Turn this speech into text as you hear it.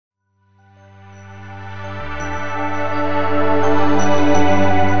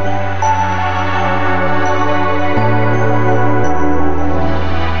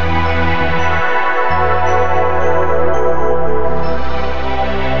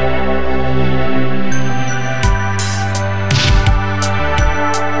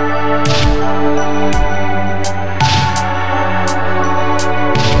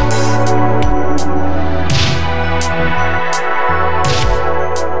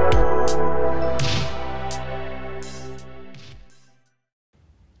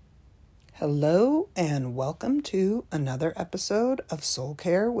Hello and welcome to another episode of Soul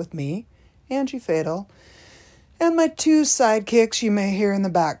Care with me, Angie Fatal, and my two sidekicks you may hear in the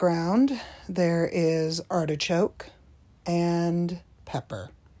background. There is Artichoke and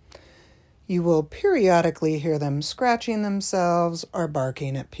Pepper. You will periodically hear them scratching themselves or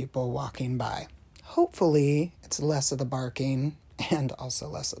barking at people walking by. Hopefully, it's less of the barking and also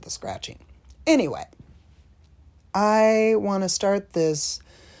less of the scratching. Anyway, I want to start this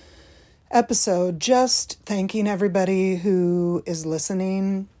episode just thanking everybody who is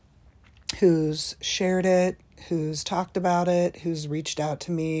listening, who's shared it, who's talked about it, who's reached out to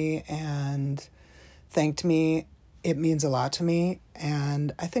me and thanked me. It means a lot to me,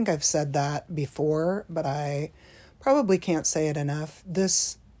 and I think I've said that before, but I probably can't say it enough.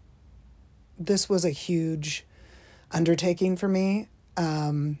 This was a huge undertaking for me.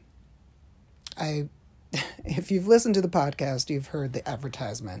 If you've listened to the podcast, you've heard the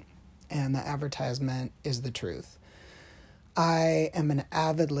advertisement. And the advertisement is the truth. I am an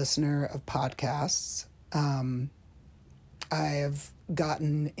avid listener of podcasts. I have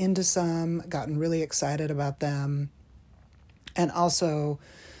gotten into some, gotten really excited about them, and also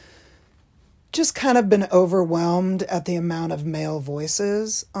just kind of been overwhelmed at the amount of male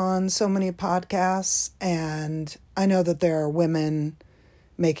voices on so many podcasts. And I know that there are women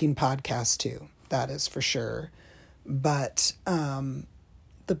making podcasts too, that is for sure. But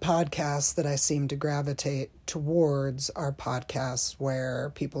the podcasts that I seem to gravitate towards are podcasts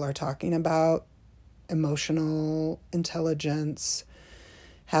where people are talking about emotional intelligence,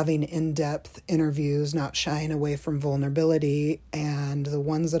 having in-depth interviews, not shying away from vulnerability. And the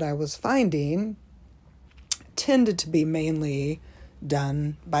ones that I was finding tended to be mainly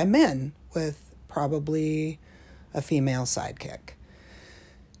done by men with probably a female sidekick.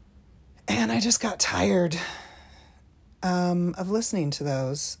 And I just got tired of listening to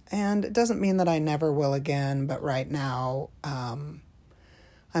those. And it doesn't mean that I never will again, but right now I'm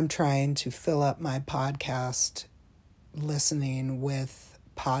trying to fill up my podcast listening with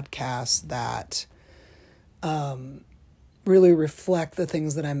podcasts that really reflect the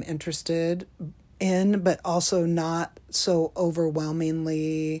things that I'm interested in, but also not so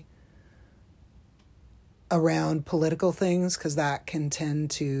overwhelmingly around political things, because that can tend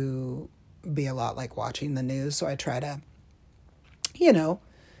to be a lot like watching the news. So I try to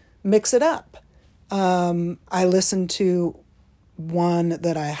mix it up. I listened to one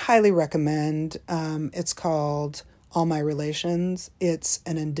that I highly recommend. It's called All My Relations. It's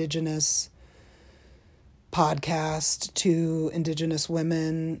an Indigenous podcast. Two Indigenous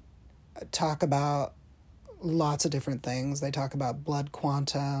women talk about lots of different things. They talk about blood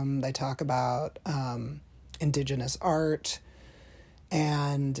quantum. They talk about Indigenous art.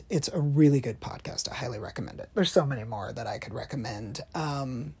 And it's a really good podcast. I highly recommend it. There's so many more that I could recommend, but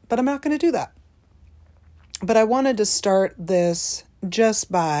I'm not going to do that. But I wanted to start this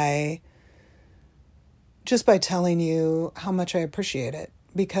just by telling you how much I appreciate it,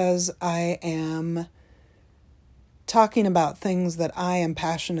 because I am talking about things that I am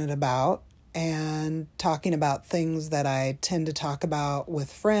passionate about and talking about things that I tend to talk about with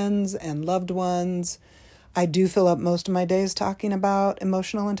friends and loved ones. I do fill up most of my days talking about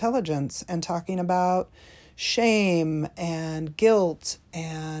emotional intelligence and talking about shame and guilt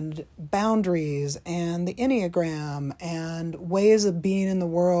and boundaries and the Enneagram and ways of being in the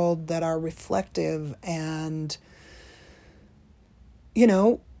world that are reflective and,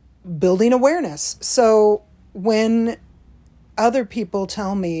 building awareness. So when other people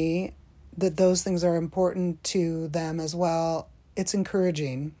tell me that those things are important to them as well, it's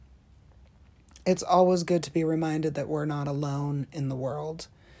encouraging. It's always good to be reminded that we're not alone in the world,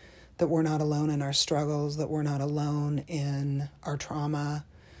 that we're not alone in our struggles, that we're not alone in our trauma,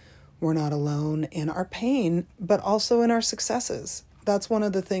 we're not alone in our pain, but also in our successes. That's one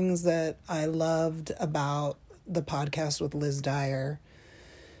of the things that I loved about the podcast with Liz Dyer,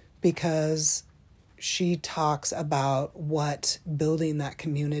 because she talks about what building that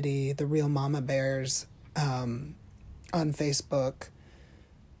community, the Real Mama Bears on Facebook,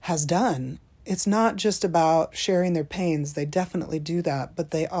 has done. It's not just about sharing their pains. They definitely do that, but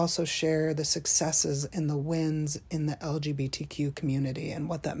they also share the successes and the wins in the LGBTQ community and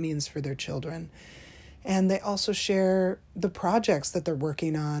what that means for their children. And they also share the projects that they're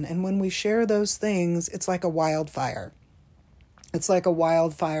working on. And when we share those things, it's like a wildfire. It's like a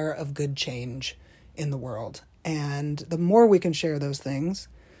wildfire of good change in the world. And the more we can share those things,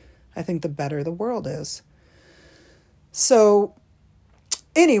 I think the better the world is. So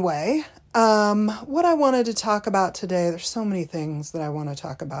anyway, what I wanted to talk about today, there's so many things that I want to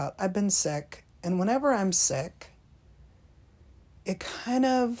talk about. I've been sick, and whenever I'm sick, it kind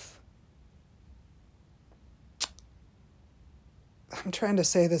of I'm trying to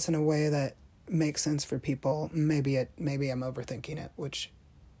say this in a way that makes sense for people. Maybe I'm overthinking it, which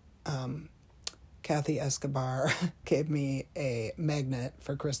Kathy Escobar gave me a magnet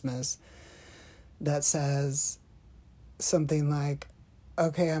for Christmas that says something like,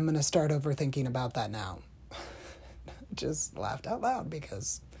 okay, I'm going to start overthinking about that now. Just laughed out loud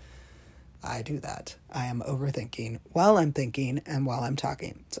because I do that. I am overthinking while I'm thinking and while I'm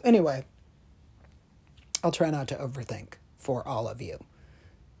talking. So anyway, I'll try not to overthink for all of you.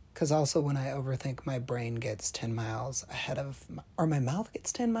 Because also when I overthink, my brain gets 10 miles ahead of, or my mouth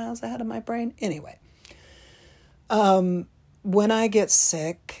gets 10 miles ahead of my brain. Anyway, when I get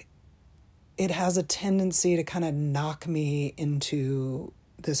sick, it has a tendency to kind of knock me into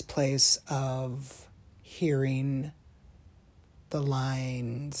this place of hearing the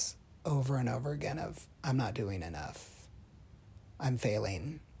lines over and over again of, I'm not doing enough, I'm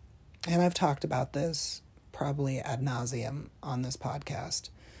failing. And I've talked about this probably ad nauseum on this podcast.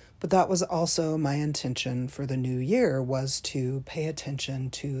 But that was also my intention for the new year, was to pay attention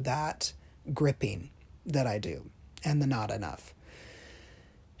to that gripping that I do and the not enough.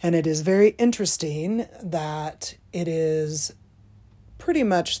 And it is very interesting that it is pretty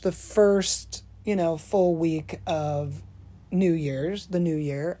much the first, full week of the new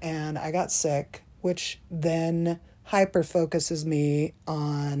year, and I got sick, which then hyper focuses me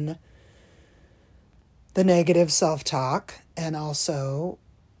on the negative self-talk. And also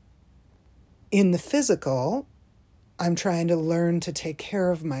in the physical, I'm trying to learn to take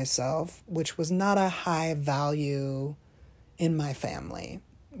care of myself, which was not a high value in my family,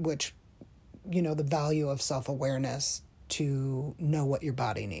 which, the value of self-awareness to know what your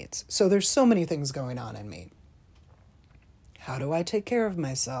body needs. So there's so many things going on in me. How do I take care of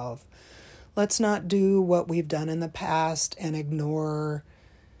myself? Let's not do what we've done in the past and ignore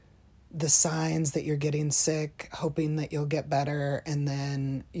the signs that you're getting sick, hoping that you'll get better, and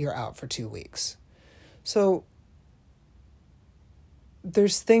then you're out for 2 weeks. So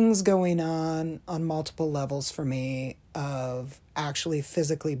there's things going on multiple levels for me of actually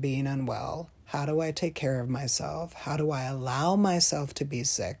physically being unwell. How do I take care of myself? How do I allow myself to be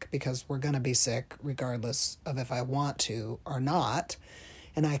sick? Because we're going to be sick regardless of if I want to or not.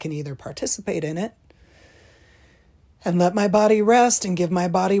 And I can either participate in it and let my body rest and give my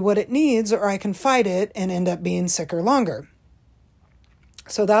body what it needs, or I can fight it and end up being sicker longer.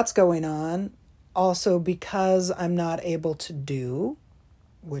 So that's going on. Also, because I'm not able to do,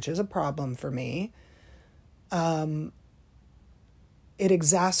 which is a problem for me, it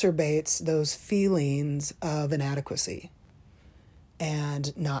exacerbates those feelings of inadequacy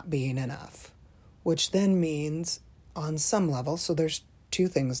and not being enough, which then means on some level, so there's two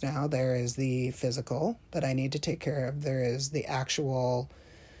things now. There is the physical that I need to take care of. There is the actual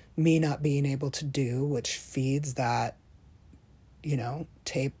me not being able to do, which feeds that,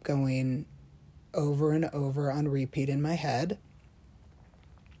 tape going over and over on repeat in my head.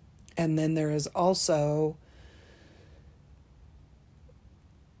 And then there is also,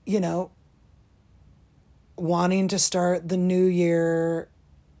 wanting to start the new year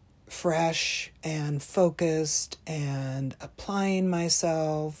fresh and focused and applying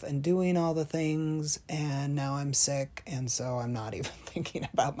myself and doing all the things, and now I'm sick, and so I'm not even thinking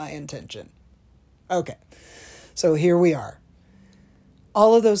about my intention. Okay, so here we are.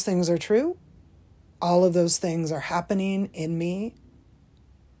 All of those things are true. All of those things are happening in me.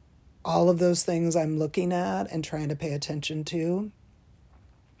 All of those things I'm looking at and trying to pay attention to.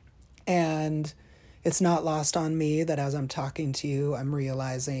 And it's not lost on me that as I'm talking to you, I'm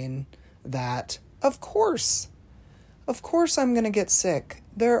realizing that, of course I'm going to get sick.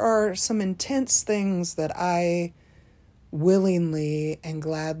 There are some intense things that I willingly and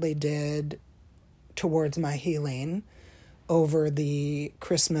gladly did towards my healing over the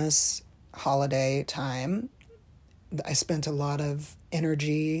Christmas holiday time. I spent a lot of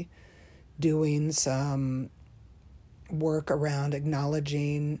energy doing some work around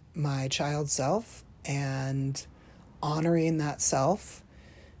acknowledging my child self and honoring that self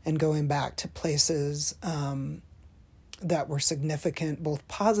and going back to places that were significant, both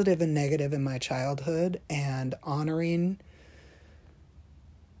positive and negative in my childhood, and honoring,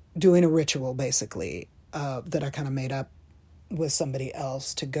 doing a ritual basically that I kind of made up with somebody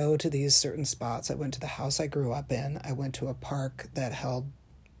else to go to these certain spots. I went to the house I grew up in. I went to a park that held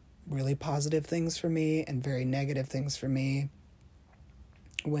really positive things for me and very negative things for me.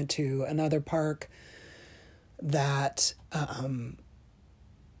 Went to another park that,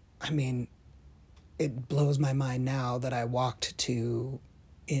 it blows my mind now that I walked to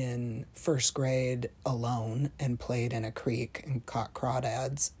in first grade alone and played in a creek and caught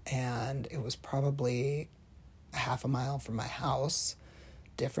crawdads. And it was probably a half a mile from my house.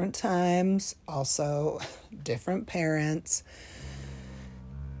 Different times, also different parents.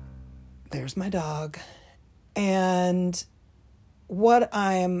 There's my dog. And what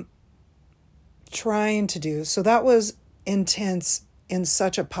I'm trying to do, so that was intense in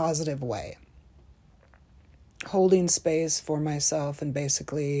such a positive way. Holding space for myself, and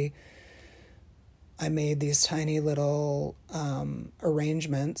basically I made these tiny little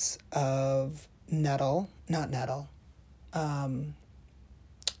arrangements of nettle, not nettle.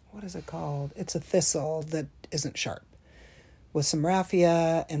 What is it called? It's a thistle that isn't sharp, with some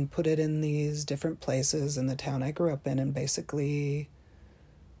raffia, and put it in these different places in the town I grew up in, and basically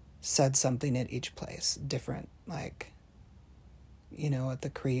said something at each place different. Like, at the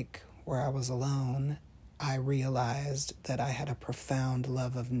creek where I was alone, I realized that I had a profound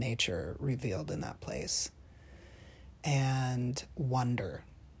love of nature revealed in that place, and wonder,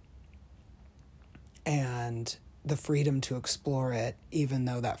 and the freedom to explore it, even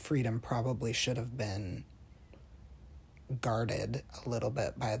though that freedom probably should have been guarded a little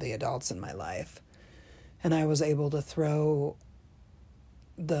bit by the adults in my life. And I was able to throw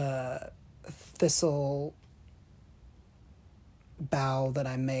the thistle bough that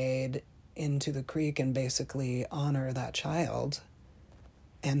I made into the creek and basically honor that child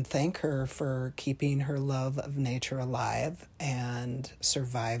and thank her for keeping her love of nature alive and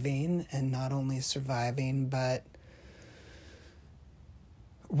surviving, and not only surviving, but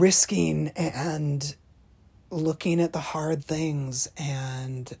risking and looking at the hard things.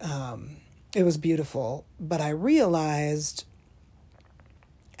 And it was beautiful. But I realized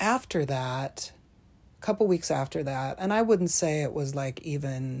after that, a couple weeks after that, and I wouldn't say it was like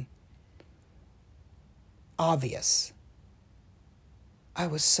even obvious, I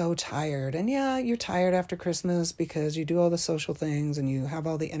was so tired. And yeah, you're tired after Christmas because you do all the social things and you have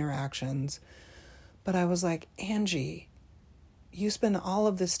all the interactions. But I was like, Angie, you spend all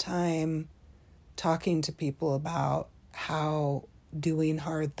of this time talking to people about how doing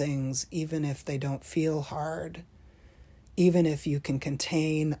hard things, even if they don't feel hard, even if you can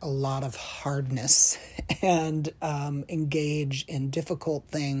contain a lot of hardness and engage in difficult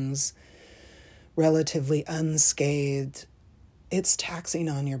things relatively unscathed, it's taxing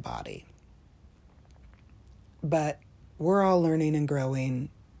on your body. But we're all learning and growing,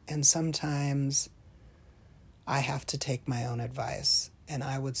 and sometimes I have to take my own advice. And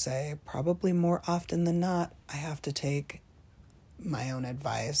I would say probably more often than not, I have to take my own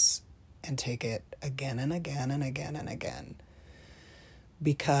advice and take it again and again and again and again.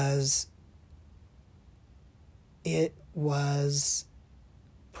 Because it was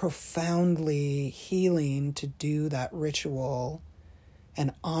profoundly healing to do that ritual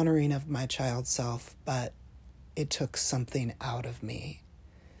and honoring of my child self, but it took something out of me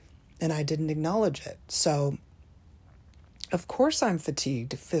and I didn't acknowledge it. So of course I'm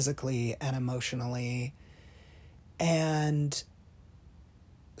fatigued physically and emotionally. And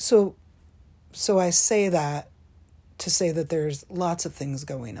so I say that to say that there's lots of things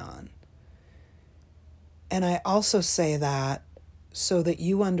going on. And I also say that so that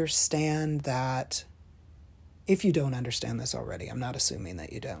you understand that, if you don't understand this already, I'm not assuming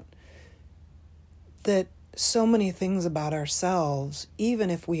that you don't, that so many things about ourselves, even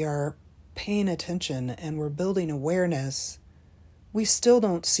if we are paying attention and we're building awareness, we still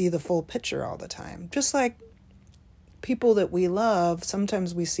don't see the full picture all the time. Just like people that we love,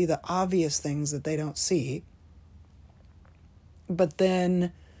 sometimes we see the obvious things that they don't see. But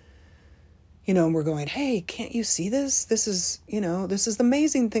then, we're going, hey, can't you see this? This is the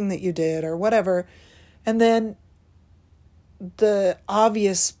amazing thing that you did, or whatever. And then the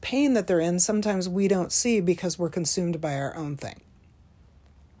obvious pain that they're in, sometimes we don't see because we're consumed by our own thing.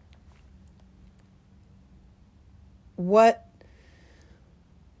 What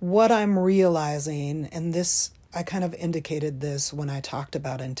I'm realizing, and this, I kind of indicated this when I talked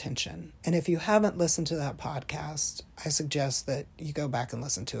about intention. And if you haven't listened to that podcast, I suggest that you go back and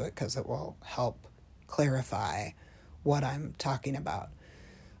listen to it because it will help clarify what I'm talking about.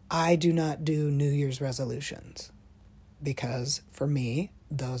 I do not do New Year's resolutions because for me,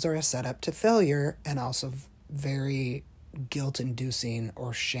 those are a setup to failure and also very guilt-inducing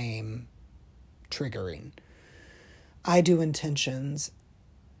or shame-triggering. I do intentions.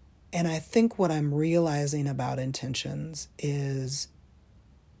 And I think what I'm realizing about intentions is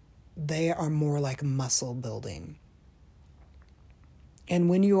they are more like muscle building. And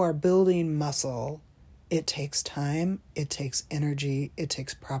when you are building muscle, it takes time, it takes energy, it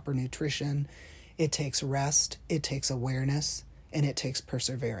takes proper nutrition, it takes rest, it takes awareness, and it takes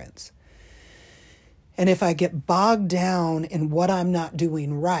perseverance. And if I get bogged down in what I'm not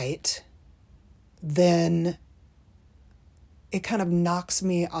doing right, then it kind of knocks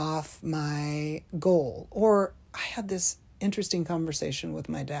me off my goal. Or I had this interesting conversation with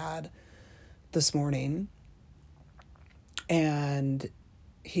my dad this morning, and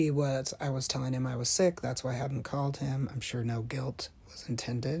I was telling him I was sick. That's why I hadn't called him. I'm sure no guilt was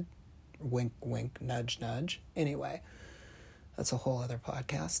intended. Wink, wink, nudge, nudge. Anyway, that's a whole other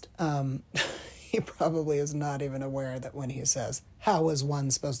podcast. He probably is not even aware that when he says, "How is one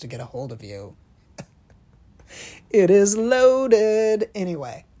supposed to get a hold of you?" It is loaded.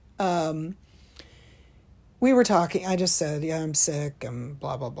 Anyway, we were talking. I just said, yeah, I'm sick and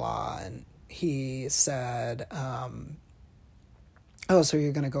blah, blah, blah. And he said, oh, so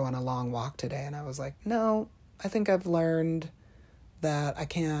you're going to go on a long walk today? And I was like, no, I think I've learned that I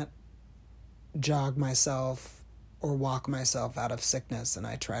can't jog myself or walk myself out of sickness, and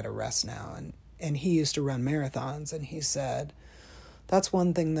I try to rest now. And he used to run marathons, and he said, that's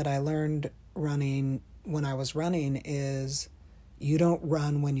one thing that I learned when I was running is you don't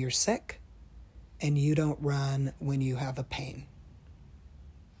run when you're sick, and you don't run when you have a pain.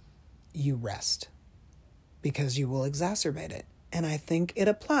 You rest, because you will exacerbate it. And I think it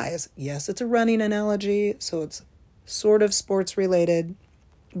applies. Yes, it's a running analogy, so it's sort of sports related,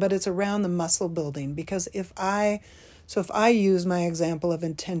 but it's around the muscle building. Because if I use my example of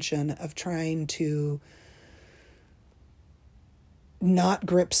intention of trying to not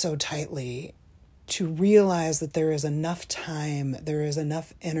grip so tightly, to realize that there is enough time, there is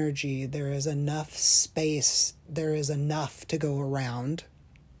enough energy, there is enough space, there is enough to go around,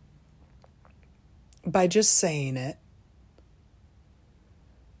 by just saying it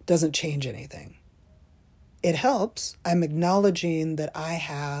doesn't change anything. It helps. I'm acknowledging that I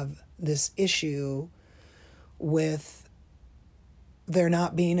have this issue with there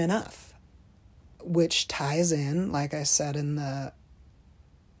not being enough, which ties in, like I said in the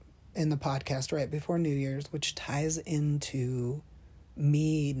podcast right before New Year's, which ties into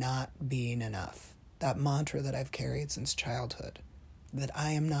me not being enough. That mantra that I've carried since childhood, that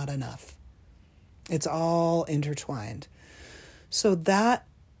I am not enough. It's all intertwined. So that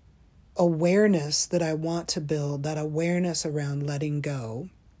awareness that I want to build, that awareness around letting go,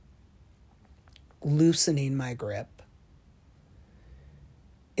 loosening my grip,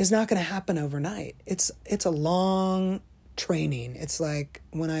 is not going to happen overnight. It's a long training. It's like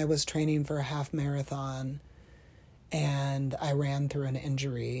when I was training for a half marathon and I ran through an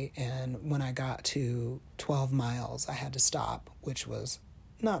injury, and when I got to 12 miles, I had to stop, which was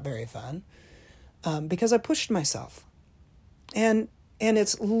not very fun, because I pushed myself. And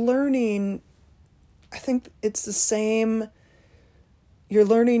it's learning, I think it's the same, you're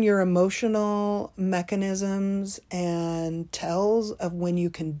learning your emotional mechanisms and tells of when you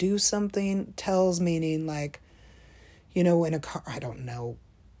can do something. Tells meaning like, in a car, I don't know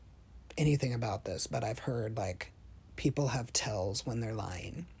anything about this, but I've heard like people have tells when they're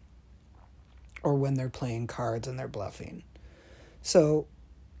lying or when they're playing cards and they're bluffing. So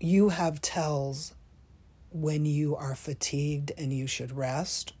you have tells when you are fatigued and you should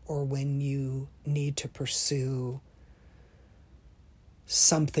rest, or when you need to pursue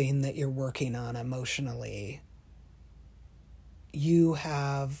something that you're working on emotionally. You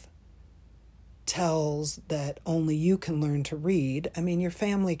have tells that only you can learn to read. I mean, your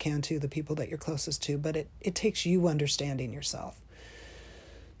family can too, the people that you're closest to, but it takes you understanding yourself.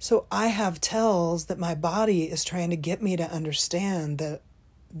 So I have tells that my body is trying to get me to understand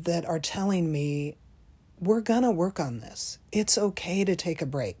that are telling me, we're going to work on this. It's okay to take a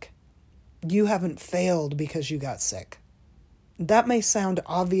break. You haven't failed because you got sick. That may sound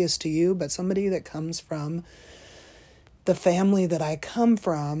obvious to you, but somebody that comes from the family that I come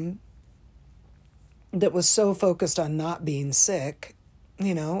from, that was so focused on not being sick,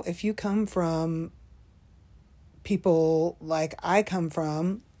 if you come from people like I come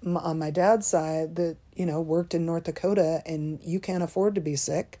from on my dad's side that, worked in North Dakota, and you can't afford to be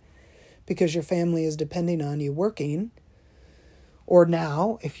sick because your family is depending on you working. Or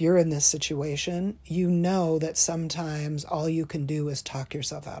now, if you're in this situation, you know that sometimes all you can do is talk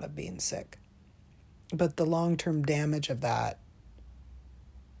yourself out of being sick. But the long-term damage of that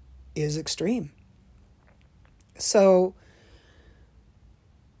is extreme. So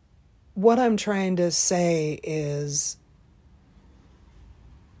what I'm trying to say is,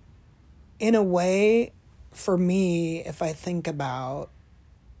 in a way, for me, if I think about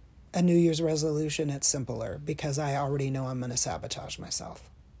a New Year's resolution, it's simpler because I already know I'm going to sabotage myself.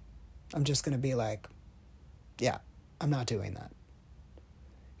 I'm just going to be like, yeah, I'm not doing that.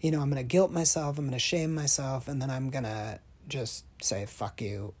 I'm going to guilt myself, I'm going to shame myself, and then I'm going to just say, fuck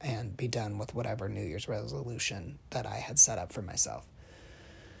you, and be done with whatever New Year's resolution that I had set up for myself.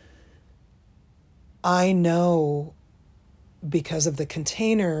 I know because of the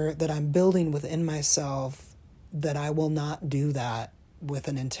container that I'm building within myself, that I will not do that with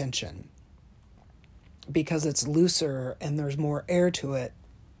an intention, because it's looser and there's more air to it.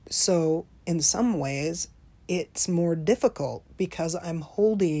 So in some ways, it's more difficult because I'm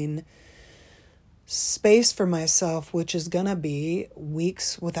holding space for myself, which is going to be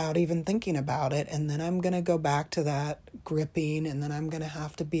weeks without even thinking about it. And then I'm going to go back to that gripping, and then I'm going to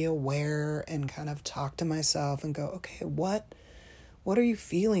have to be aware and kind of talk to myself and go, okay, what are you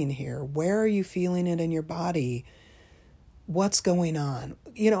feeling here? Where are you feeling it in your body? What's going on?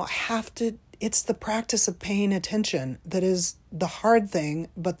 It's the practice of paying attention that is the hard thing,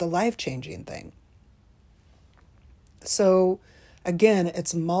 but the life-changing thing. So again,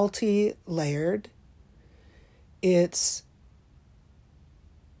 it's multi-layered. It's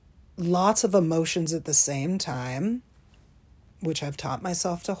lots of emotions at the same time, which I've taught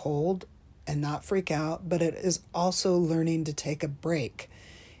myself to hold and not freak out, but it is also learning to take a break.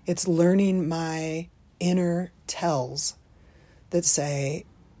 It's learning my inner tells that say,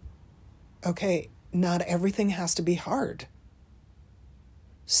 okay, not everything has to be hard.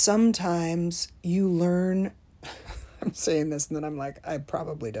 Sometimes you learn, I'm saying this and then I'm like, I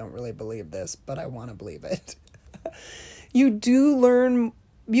probably don't really believe this, but I want to believe it. You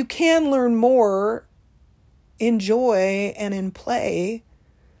can learn more in joy and in play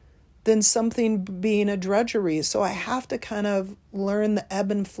than something being a drudgery. So I have to kind of learn the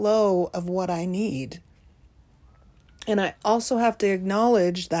ebb and flow of what I need. And I also have to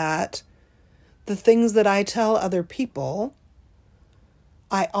acknowledge that the things that I tell other people,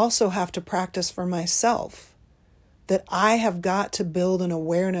 I also have to practice for myself. That I have got to build an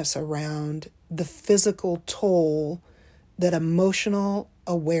awareness around the physical toll that emotional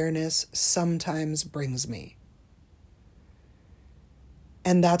awareness sometimes brings me.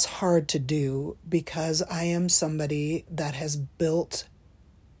 And that's hard to do because I am somebody that has built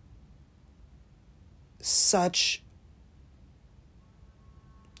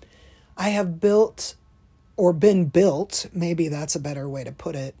or been built, maybe that's a better way to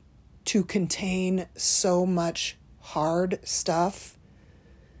put it, to contain so much hard stuff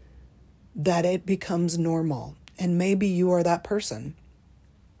that it becomes normal. And maybe you are that person,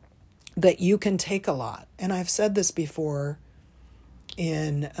 that you can take a lot. And I've said this before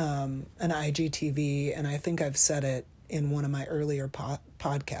in an IGTV, and I think I've said it in one of my earlier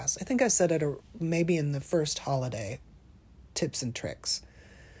podcasts. I think I said it maybe in the first holiday tips and tricks.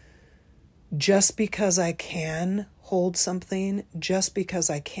 Just because I can hold something, just because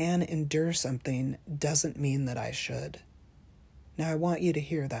I can endure something, doesn't mean that I should. Now, I want you to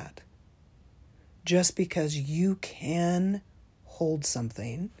hear that. Just because you can hold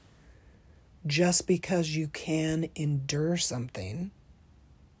something, just because you can endure something,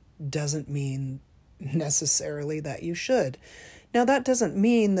 doesn't mean necessarily that you should. Now, that doesn't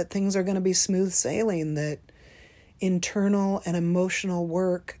mean that things are going to be smooth sailing, that internal and emotional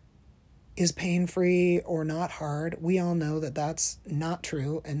work is pain-free or not hard. We all know that that's not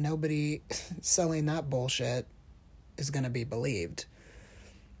true, and nobody selling that bullshit is going to be believed.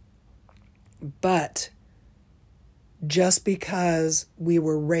 But just because we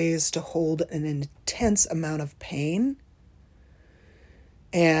were raised to hold an intense amount of pain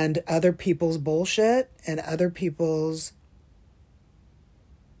and other people's bullshit and other people's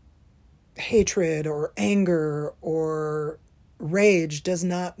hatred or anger or rage does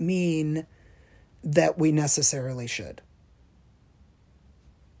not mean that we necessarily should.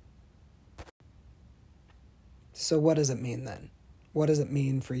 So what does it mean then? What does it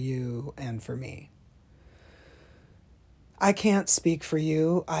mean for you and for me? I can't speak for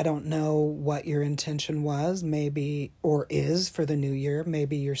you. I don't know what your intention was, maybe, or is for the new year.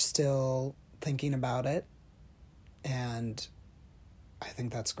 Maybe you're still thinking about it, and I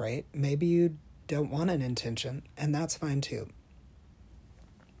think that's great. Maybe you don't want an intention, and that's fine too.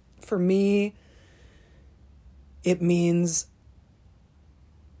 For me, it means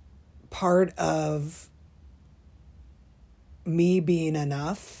part of me being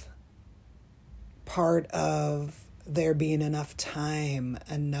enough, part of there being enough time,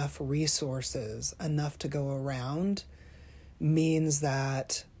 enough resources, enough to go around, means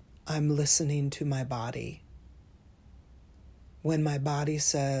that I'm listening to my body. When my body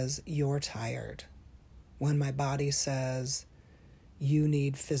says, you're tired, when my body says, you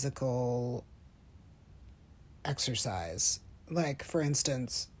need physical exercise. Like, for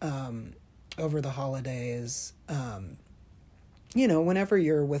instance, over the holidays, whenever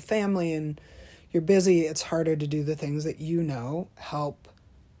you're with family and you're busy, it's harder to do the things that help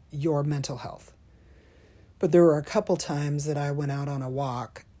your mental health. But there were a couple times that I went out on a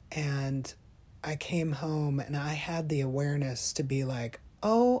walk and I came home and I had the awareness to be like,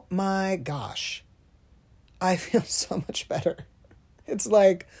 oh my gosh, I feel so much better. It's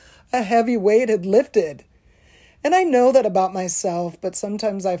like a heavy weight had lifted. And I know that about myself, but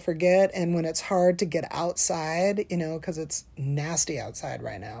sometimes I forget. And when it's hard to get outside, because it's nasty outside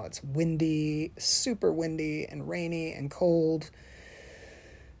right now, it's windy, super windy and rainy and cold.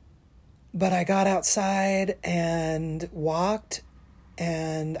 But I got outside and walked,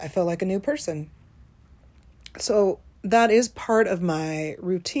 and I felt like a new person. So that is part of my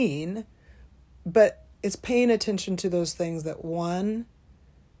routine, but it's paying attention to those things that, one,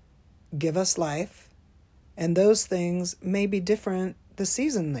 give us life, and those things may be different the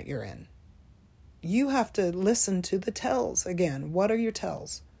season that you're in. You have to listen to the tells. Again, what are your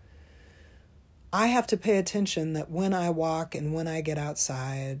tells? I have to pay attention that when I walk and when I get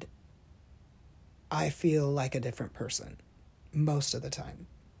outside, I feel like a different person most of the time.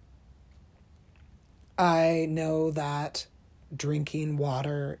 I know that drinking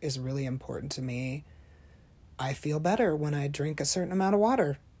water is really important to me. I feel better when I drink a certain amount of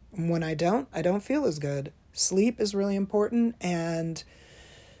water. When I don't feel as good. Sleep is really important, and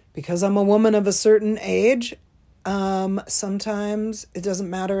because I'm a woman of a certain age, sometimes it doesn't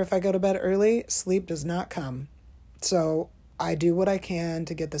matter if I go to bed early, sleep does not come. So I do what I can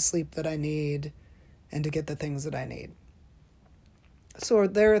to get the sleep that I need and to get the things that I need. So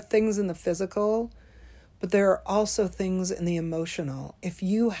there are things in the physical, but there are also things in the emotional. If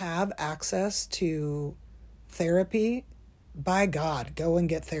you have access to therapy, by God, go and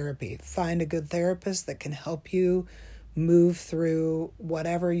get therapy. Find a good therapist that can help you move through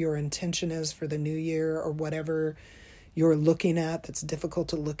whatever your intention is for the new year or whatever you're looking at that's difficult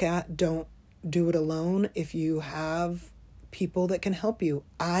to look at. Don't do it alone. If you have people that can help you,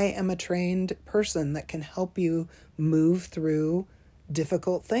 I am a trained person that can help you move through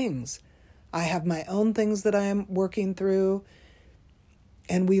difficult things. I have my own things that I am working through,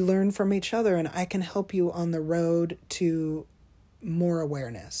 and we learn from each other, and I can help you on the road to more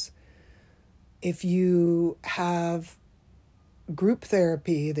awareness. If you have group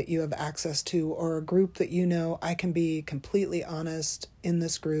therapy that you have access to, or a group that I can be completely honest in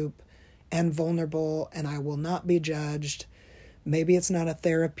this group and vulnerable, and I will not be judged. Maybe it's not a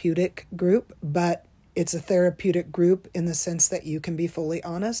therapeutic group, but it's a therapeutic group in the sense that you can be fully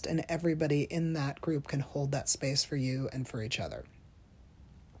honest, and everybody in that group can hold that space for you and for each other.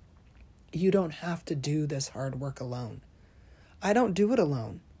 You don't have to do this hard work alone. I don't do it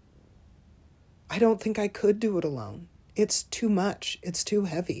alone. I don't think I could do it alone. It's too much. It's too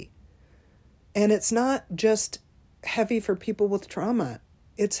heavy. And it's not just heavy for people with trauma.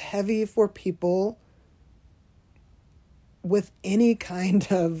 It's heavy for people with any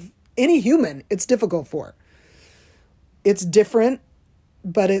human it's difficult for. It's different,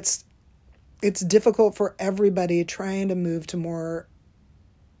 but it's difficult for everybody trying to move to more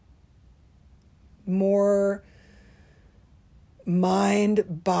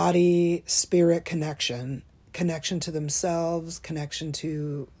mind, body, spirit connection to themselves, connection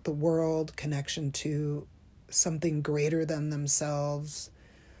to the world, connection to something greater than themselves.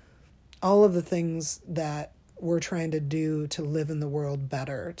 All of the things that we're trying to do to live in the world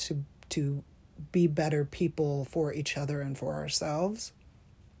better, to be better people for each other and for ourselves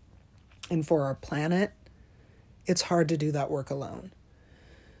and for our planet. It's hard to do that work alone.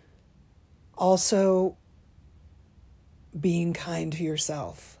 Also, being kind to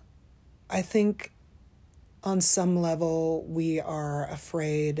yourself. I think on some level we are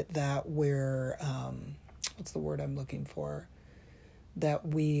afraid that we're, what's the word I'm looking for? That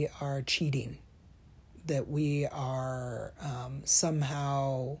we are cheating, that we are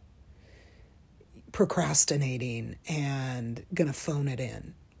somehow procrastinating and gonna phone it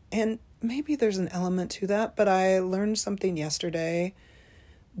in. And maybe there's an element to that, but I learned something yesterday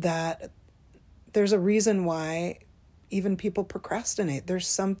that there's a reason why even people procrastinate. There's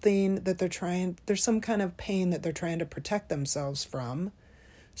something that there's some kind of pain that they're trying to protect themselves from.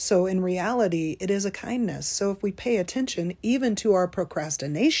 So in reality, it is a kindness. So if we pay attention even to our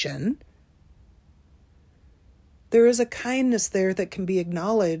procrastination, there is a kindness there that can be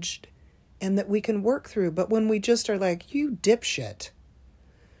acknowledged and that we can work through. But when we just are like, you dipshit,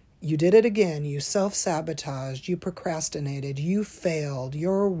 you did it again, you self-sabotaged, you procrastinated, you failed,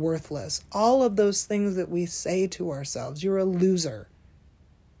 you're worthless. All of those things that we say to ourselves, you're a loser.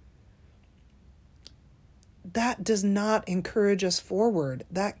 That does not encourage us forward.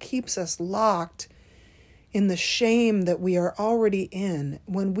 That keeps us locked in the shame that we are already in.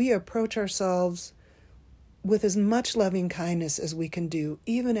 When we approach ourselves with as much loving kindness as we can do,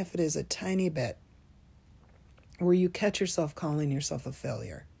 even if it is a tiny bit, where you catch yourself calling yourself a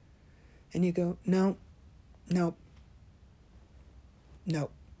failure. And you go, no, no, no,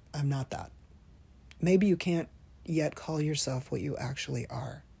 I'm not that. Maybe you can't yet call yourself what you actually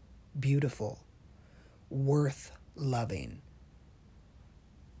are. Beautiful, worth loving,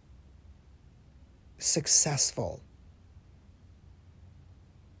 successful.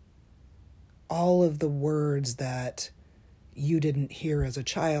 All of the words that you didn't hear as a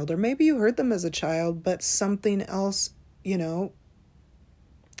child, or maybe you heard them as a child, but something else,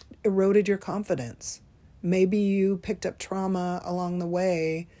 eroded your confidence. Maybe you picked up trauma along the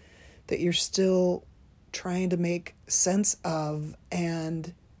way that you're still trying to make sense of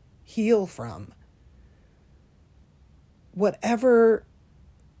and heal from. Whatever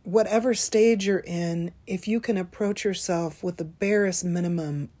stage you're in, if you can approach yourself with the barest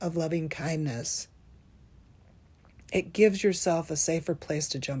minimum of loving kindness, it gives yourself a safer place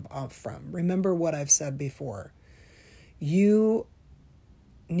to jump off from. Remember what I've said before. You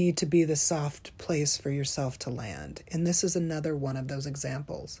need to be the soft place for yourself to land. And this is another one of those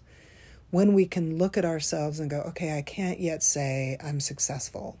examples. When we can look at ourselves and go, okay, I can't yet say I'm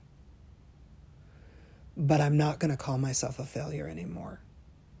successful, but I'm not going to call myself a failure anymore.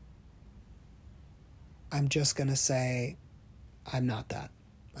 I'm just going to say, I'm not that.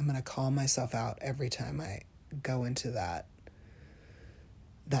 I'm going to call myself out every time I go into that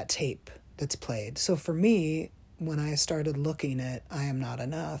tape that's played. So for me, when I started looking at I am not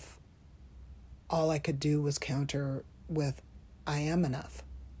enough, all I could do was counter with I am enough.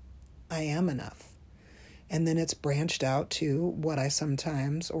 I am enough. And then it's branched out to what I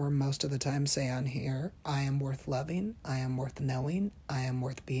sometimes, or most of the time, say on here. I am worth loving. I am worth knowing. I am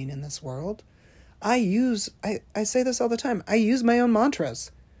worth being in this world. I say this all the time. I use my own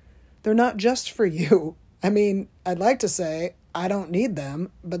mantras. They're not just for you. I mean, I'd like to say I don't need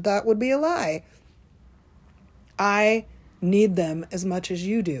them, but that would be a lie. I need them as much as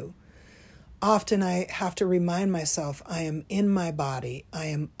you do. Often I have to remind myself I am in my body, I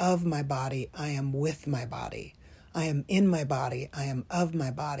am of my body, I am with my body. I am in my body, I am of my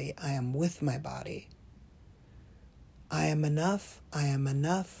body, I am with my body. I am enough, I am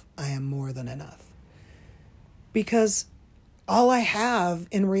enough, I am more than enough. Because all I have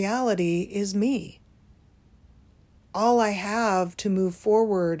in reality is me. All I have to move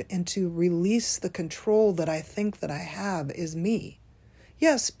forward and to release the control that I think that I have is me.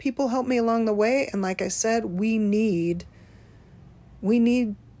 Yes, people help me along the way, and like I said, we need our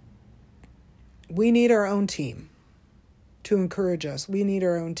own team to encourage us. We need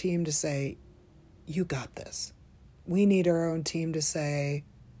our own team to say, you got this. We need our own team to say,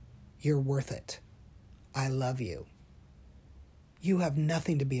 you're worth it. I love you. You have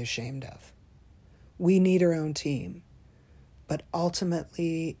nothing to be ashamed of. We need our own team. But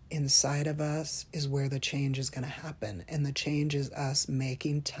ultimately, inside of us is where the change is going to happen. And the change is us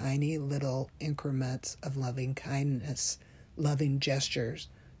making tiny little increments of loving kindness, loving gestures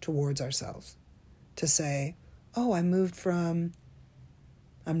towards ourselves. To say, oh, I moved from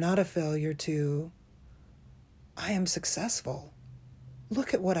I'm not a failure to I am successful.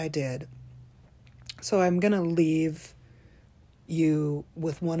 Look at what I did. So I'm going to leave you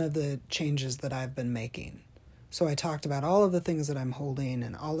with one of the changes that I've been making. So I talked about all of the things that I'm holding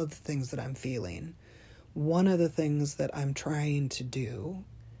and all of the things that I'm feeling. One of the things that I'm trying to do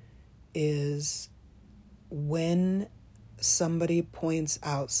is when somebody points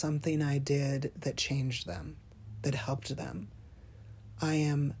out something I did that changed them, that helped them, I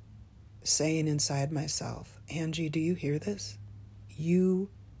am saying inside myself, Angie, do you hear this? You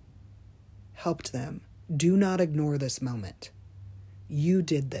helped them. Do not ignore this moment. You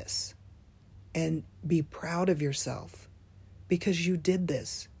did this. And be proud of yourself because you did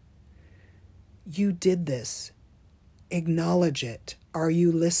this. You did this. Acknowledge it. Are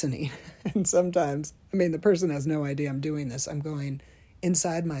you listening? And sometimes, the person has no idea I'm doing this. I'm going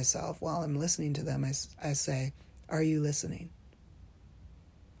inside myself while I'm listening to them. I say, are you listening?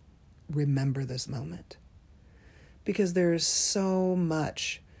 Remember this moment. Because there is so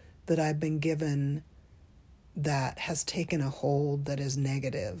much that I've been given that has taken a hold that is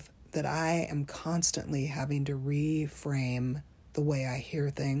negative, that I am constantly having to reframe the way I hear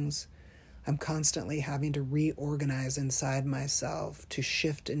things. I'm constantly having to reorganize inside myself to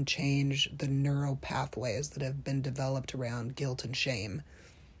shift and change the neural pathways that have been developed around guilt and shame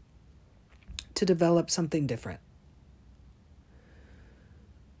to develop something different.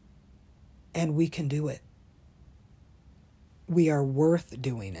 And we can do it. We are worth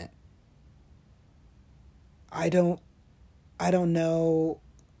doing it. I don't know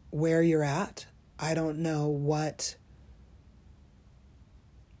where you're at. I don't know what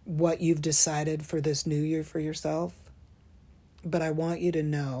you've decided for this new year for yourself, but I want you to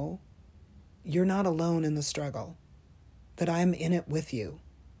know you're not alone in the struggle, that I'm in it with you.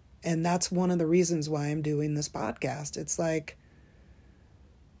 And that's one of the reasons why I'm doing this podcast. It's like,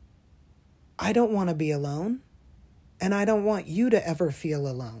 I don't want to be alone, and I don't want you to ever feel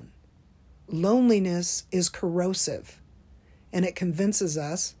alone. Loneliness is corrosive, and it convinces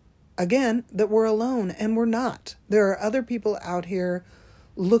us, again, that we're alone, and we're not. There are other people out here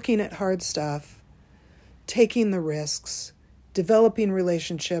looking at hard stuff, taking the risks, developing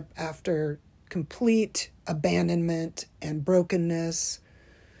relationship after complete abandonment and brokenness,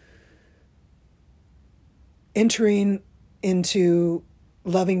 entering into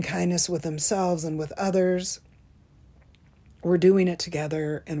loving kindness with themselves and with others. We're doing it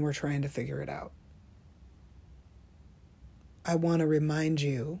together, and we're trying to figure it out. I want to remind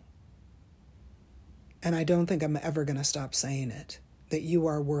you, and I don't think I'm ever going to stop saying it, that you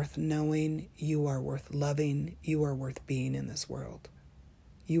are worth knowing, you are worth loving, you are worth being in this world.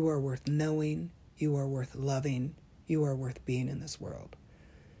 You are worth knowing, you are worth loving, you are worth being in this world.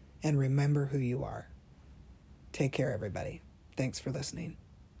 And remember who you are. Take care, everybody. Thanks for listening.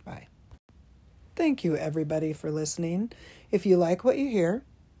 Bye. Thank you, everybody, for listening. If you like what you hear,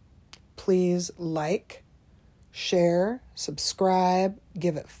 please like, share, subscribe,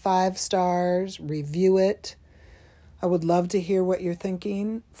 give it 5 stars, review it. I would love to hear what you're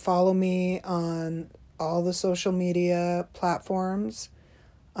thinking. Follow me on all the social media platforms.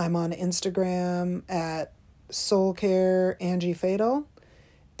 I'm on Instagram at Soulcare Angie Fatal,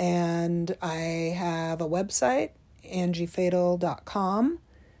 and I have a website, angiefatal.com.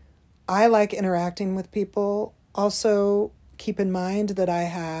 I like interacting with people. Also, keep in mind that I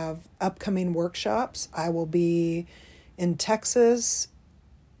have upcoming workshops. I will be in Texas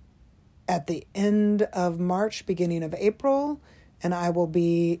at the end of March, beginning of April, and I will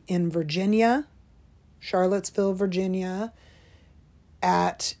be in Virginia, Charlottesville, Virginia,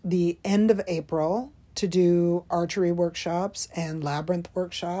 at the end of April to do archery workshops and labyrinth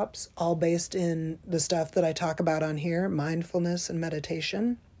workshops, all based in the stuff that I talk about on here, mindfulness and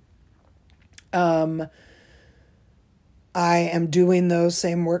meditation. I am doing those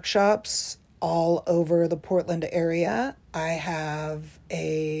same workshops all over the Portland area. I have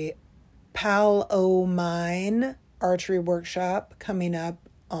a Pal O' Mine archery workshop coming up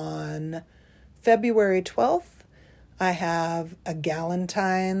on February 12th. I have a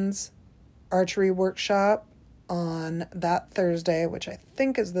Galentine's archery workshop on that Thursday, which I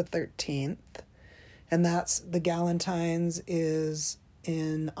think is the 13th. And that's the Galentine's is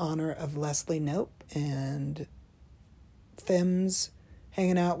in honor of Leslie Knope and Femmes,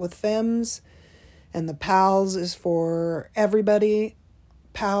 hanging out with Femmes. And the Pals is for everybody.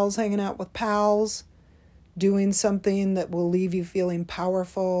 Pals hanging out with pals, doing something that will leave you feeling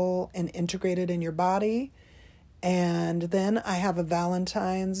powerful and integrated in your body. And then I have a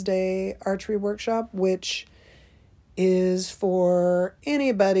Valentine's Day archery workshop, which is for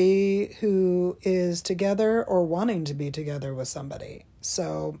anybody who is together or wanting to be together with somebody.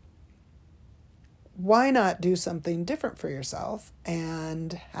 So why not do something different for yourself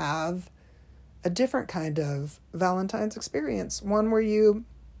and have a different kind of Valentine's experience, one where you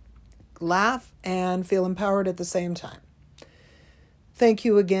laugh and feel empowered at the same time. Thank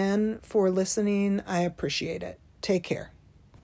you again for listening. I appreciate it. Take care.